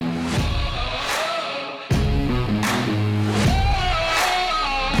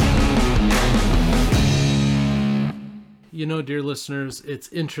You know, dear listeners, it's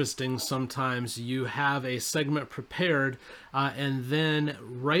interesting sometimes you have a segment prepared and then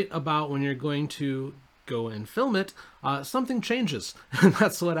right about when you're going to go and film it, something changes. And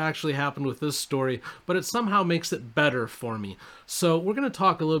that's what actually happened with this story, but it somehow makes it better for me. So we're going to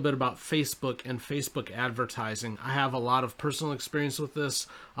talk a little bit about Facebook and Facebook advertising. I have a lot of personal experience with this,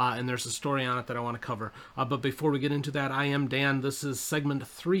 and there's a story on it that I want to cover. But before we get into that, I am Dan. This is segment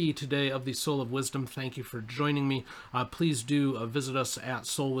 3 today of the Soul of Wisdom. Thank you for joining me. Please do visit us at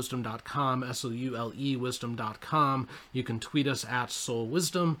soulwisdom.com, SOULE wisdom.com. You can tweet us at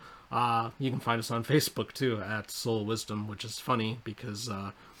soulwisdom. You can find us on Facebook too at Soul Wisdom, which is funny because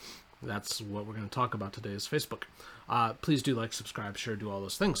that's what we're going to talk about today is Facebook. Please do like, subscribe, share, do all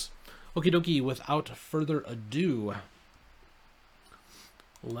those things. Okie dokie, without further ado,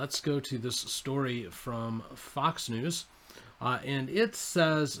 let's go to this story from Fox News. And it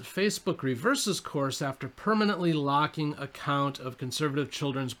says, Facebook reverses course after permanently locking account of conservative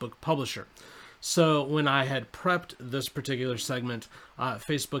children's book publisher. So when I had prepped this particular segment,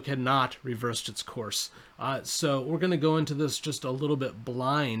 Facebook had not reversed its course. So we're going to go into this just a little bit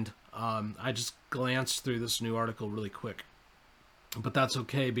blind. I just glanced through this new article really quick, but that's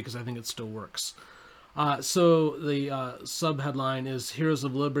okay because I think it still works. So the sub-headline is Heroes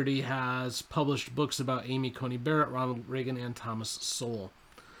of Liberty has published books about Amy Coney Barrett, Ronald Reagan, and Thomas Sowell.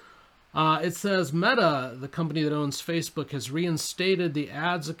 It says Meta, the company that owns Facebook, has reinstated the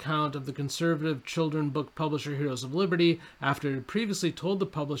ads account of the conservative children book publisher Heroes of Liberty after it had previously told the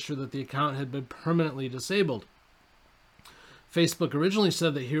publisher that the account had been permanently disabled. Facebook originally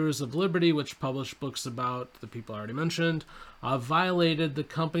said that Heroes of Liberty, which published books about the people I already mentioned, violated the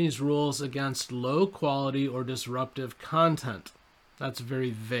company's rules against low quality or disruptive content. That's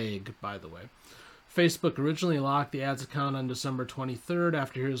very vague, by the way. Facebook originally locked the ads account on December 23rd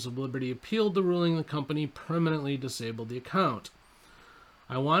after Heroes of Liberty appealed the ruling. The company permanently disabled the account.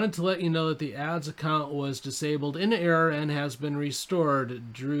 I wanted to let you know that the ads account was disabled in error and has been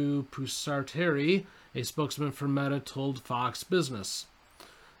restored, Drew Pusarteri, a spokesman for Meta, told Fox Business.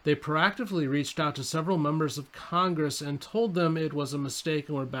 They proactively reached out to several members of Congress and told them it was a mistake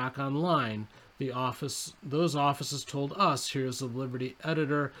and were back online. Those offices told us, Heroes of Liberty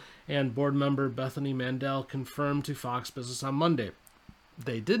editor and board member Bethany Mandel confirmed to Fox Business on Monday.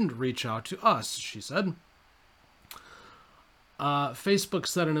 They didn't reach out to us, she said. Facebook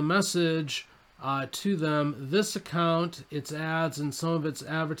said in a message to them, this account, its ads, and some of its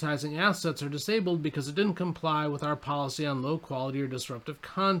advertising assets are disabled because it didn't comply with our policy on low quality or disruptive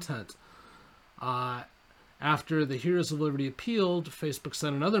content. After the Heroes of Liberty appealed, Facebook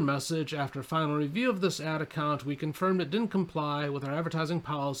sent another message. After final review of this ad account, we confirmed it didn't comply with our advertising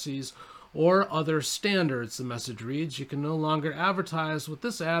policies or other standards. The message reads, you can no longer advertise with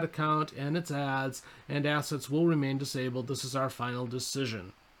this ad account and its ads and assets will remain disabled. This is our final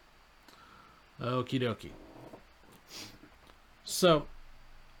decision. Okie dokie. So,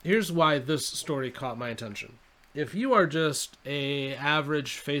 here's why this story caught my attention. If you are just an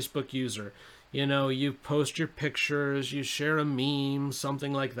average Facebook user, you know, you post your pictures, you share a meme,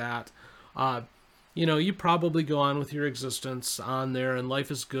 something like that. You know, you probably go on with your existence on there and life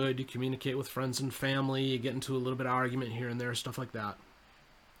is good. You communicate with friends and family. You get into a little bit of argument here and there, stuff like that.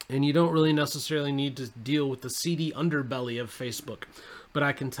 And you don't really necessarily need to deal with the seedy underbelly of Facebook. But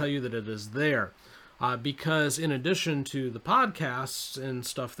I can tell you that it is there. Because in addition to the podcasts and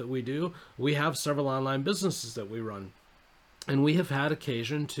stuff that we do, we have several online businesses that we run. And we have had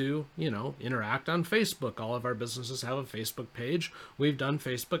occasion to, you know, interact on Facebook. All of our businesses have a Facebook page. We've done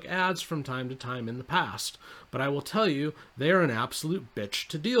Facebook ads from time to time in the past. But I will tell you, they are an absolute bitch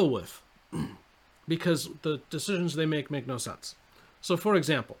to deal with. Because the decisions they make no sense. So, for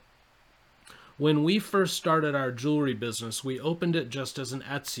example, when we first started our jewelry business, we opened it just as an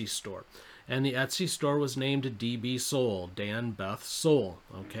Etsy store. And the Etsy store was named DB Soul, Dan Beth Soul.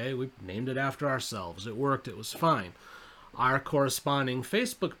 Okay, we named it after ourselves. It worked. It was fine. Our corresponding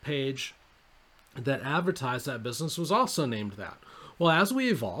Facebook page that advertised that business was also named that. Well, as we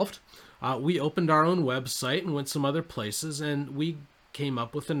evolved, we opened our own website and went some other places, and we came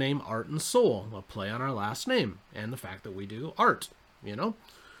up with the name Art and Soul, a play on our last name and the fact that we do art, you know?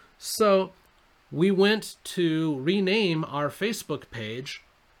 So we went to rename our Facebook page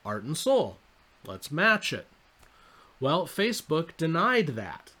Art and Soul. Let's match it. Well, Facebook denied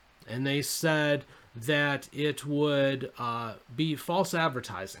that, and they said that it would be false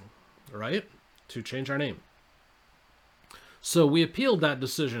advertising, right, to change our name. So we appealed that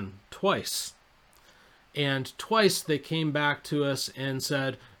decision twice. And twice they came back to us and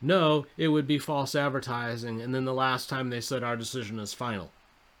said, no, it would be false advertising. And then the last time they said our decision is final.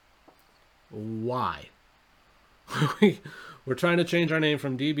 Why? We're trying to change our name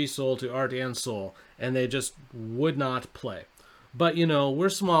from DB Soul to Art and Soul, and they just would not play. But, we're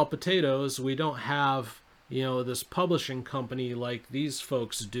small potatoes. We don't have, this publishing company like these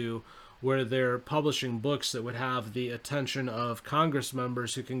folks do, where they're publishing books that would have the attention of Congress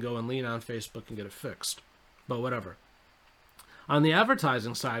members who can go and lean on Facebook and get it fixed. But whatever. On the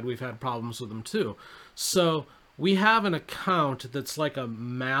advertising side, we've had problems with them too. So we have an account that's like a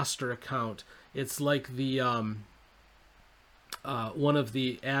master account. It's like the one of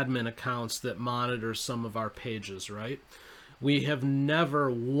the admin accounts that monitors some of our pages, right? We have never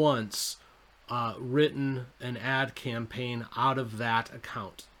once written an ad campaign out of that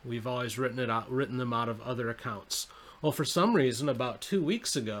account. We've always written them out of other accounts. Well, for some reason, about 2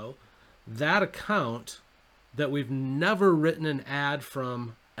 weeks ago, that account that we've never written an ad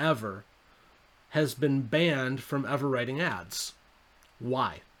from ever has been banned from ever writing ads.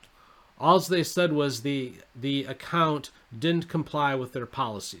 Why? All they said was the account didn't comply with their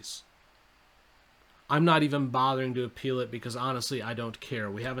policies. I'm not even bothering to appeal it because honestly, I don't care.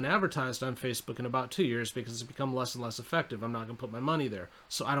 We haven't advertised on Facebook in about 2 years because it's become less and less effective. I'm not going to put my money there,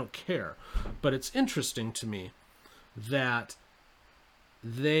 so I don't care. But it's interesting to me that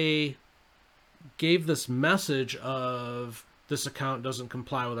they gave this message of this account doesn't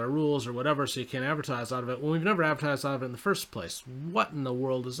comply with our rules or whatever, so you can't advertise out of it when we've never advertised out of it in the first place. What in the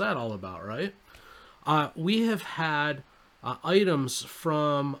world is that all about, right? We have had items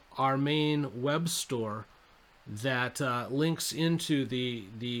from our main web store that links into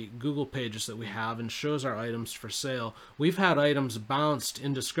the Google pages that we have and shows our items for sale. We've had items bounced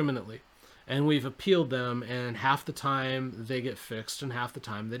indiscriminately, and we've appealed them, and half the time they get fixed and half the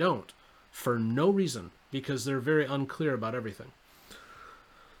time they don't, for no reason, because they're very unclear about everything.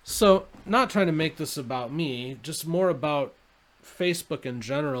 So, not trying to make this about me, just more about Facebook in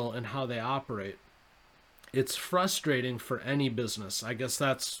general and how they operate. It's frustrating for any business. I guess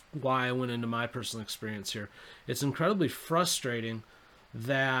that's why I went into my personal experience here. It's incredibly frustrating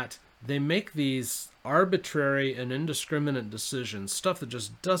that they make these arbitrary and indiscriminate decisions, stuff that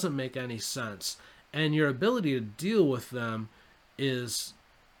just doesn't make any sense, and your ability to deal with them is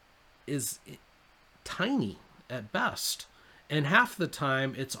tiny at best. And half the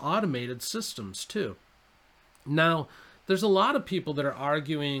time, it's automated systems too. Now, there's a lot of people that are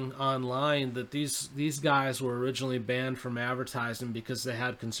arguing online that these guys were originally banned from advertising because they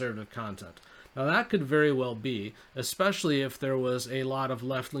had conservative content. Now, that could very well be, especially if there was a lot of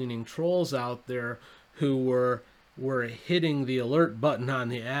left-leaning trolls out there who were hitting the alert button on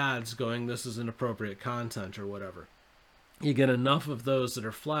the ads going, this is inappropriate content or whatever. You get enough of those that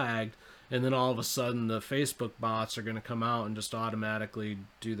are flagged, and then all of a sudden the Facebook bots are going to come out and just automatically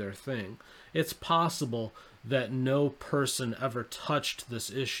do their thing. It's possible that no person ever touched this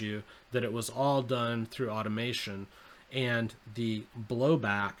issue, that it was all done through automation, and the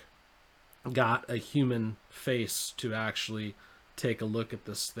blowback got a human face to actually take a look at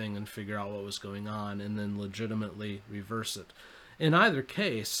this thing and figure out what was going on and then legitimately reverse it. In either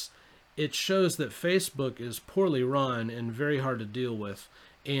case, it shows that Facebook is poorly run and very hard to deal with,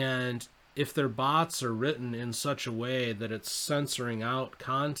 and if their bots are written in such a way that it's censoring out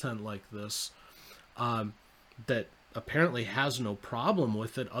content like this, that apparently has no problem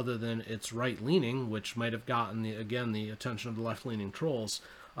with it other than it's right-leaning, which might have gotten, the attention of the left-leaning trolls,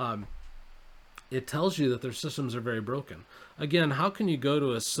 it tells you that their systems are very broken. Again, how can you go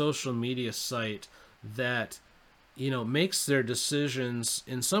to a social media site that, makes their decisions,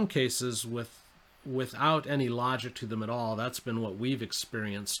 in some cases, without any logic to them at all? That's been what we've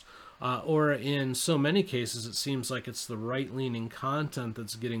experienced. Or in so many cases, it seems like it's the right-leaning content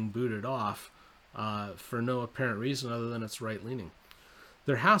that's getting booted off for no apparent reason other than it's right-leaning.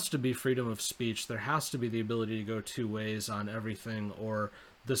 There has to be freedom of speech. There has to be the ability to go two ways on everything, or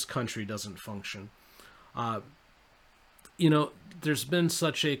this country doesn't function. There's been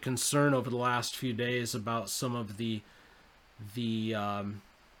such a concern over the last few days about some of the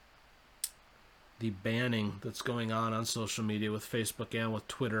banning that's going on social media with Facebook and with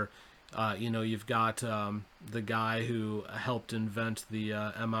Twitter. You've got the guy who helped invent the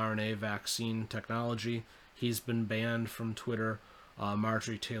mRNA vaccine technology. He's been banned from Twitter.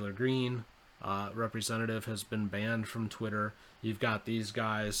 Marjorie Taylor Greene, representative, has been banned from Twitter. You've got these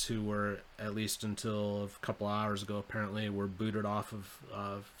guys who were, at least until a couple hours ago apparently, were booted off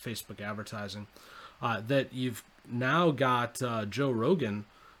of Facebook advertising. That you've now got Joe Rogan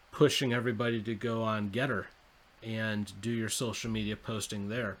pushing everybody to go on Getter and do your social media posting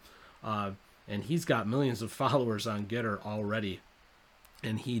there. And he's got millions of followers on Getter already,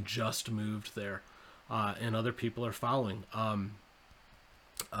 and he just moved there, and other people are following.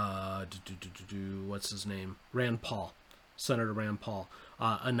 what's his name? Rand Paul, Senator Rand Paul,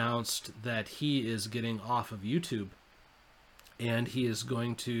 announced that he is getting off of YouTube, and he is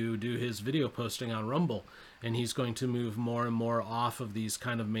going to do his video posting on Rumble, and he's going to move more and more off of these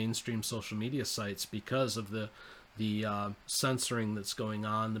kind of mainstream social media sites because of the censoring that's going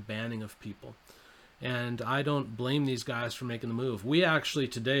on, the banning of people. And I don't blame these guys for making the move. We actually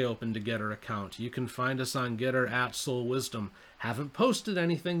today opened a Getter account. You can find us on Getter at Soul Wisdom. Haven't posted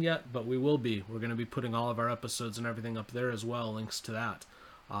anything yet, but we will be. We're going to be putting all of our episodes and everything up there as well, links to that.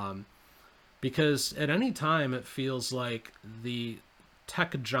 Because at any time it feels like the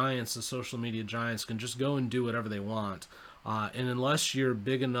tech giants, the social media giants, can just go and do whatever they want. And unless you're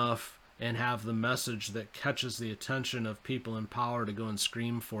big enough and have the message that catches the attention of people in power to go and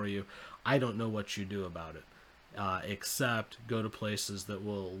scream for you, I don't know what you do about it, except go to places that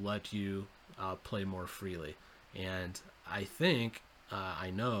will let you play more freely. And I think,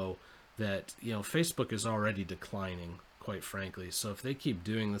 I know that, Facebook is already declining, quite frankly. So if they keep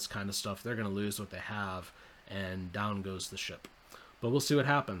doing this kind of stuff, they're going to lose what they have, and down goes the ship. But we'll see what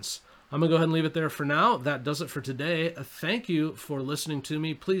happens. I'm going to go ahead and leave it there for now. That does it for today. Thank you for listening to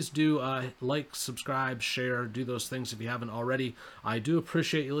me. Please do like, subscribe, share, do those things if you haven't already. I do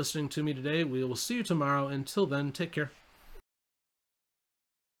appreciate you listening to me today. We will see you tomorrow. Until then, take care.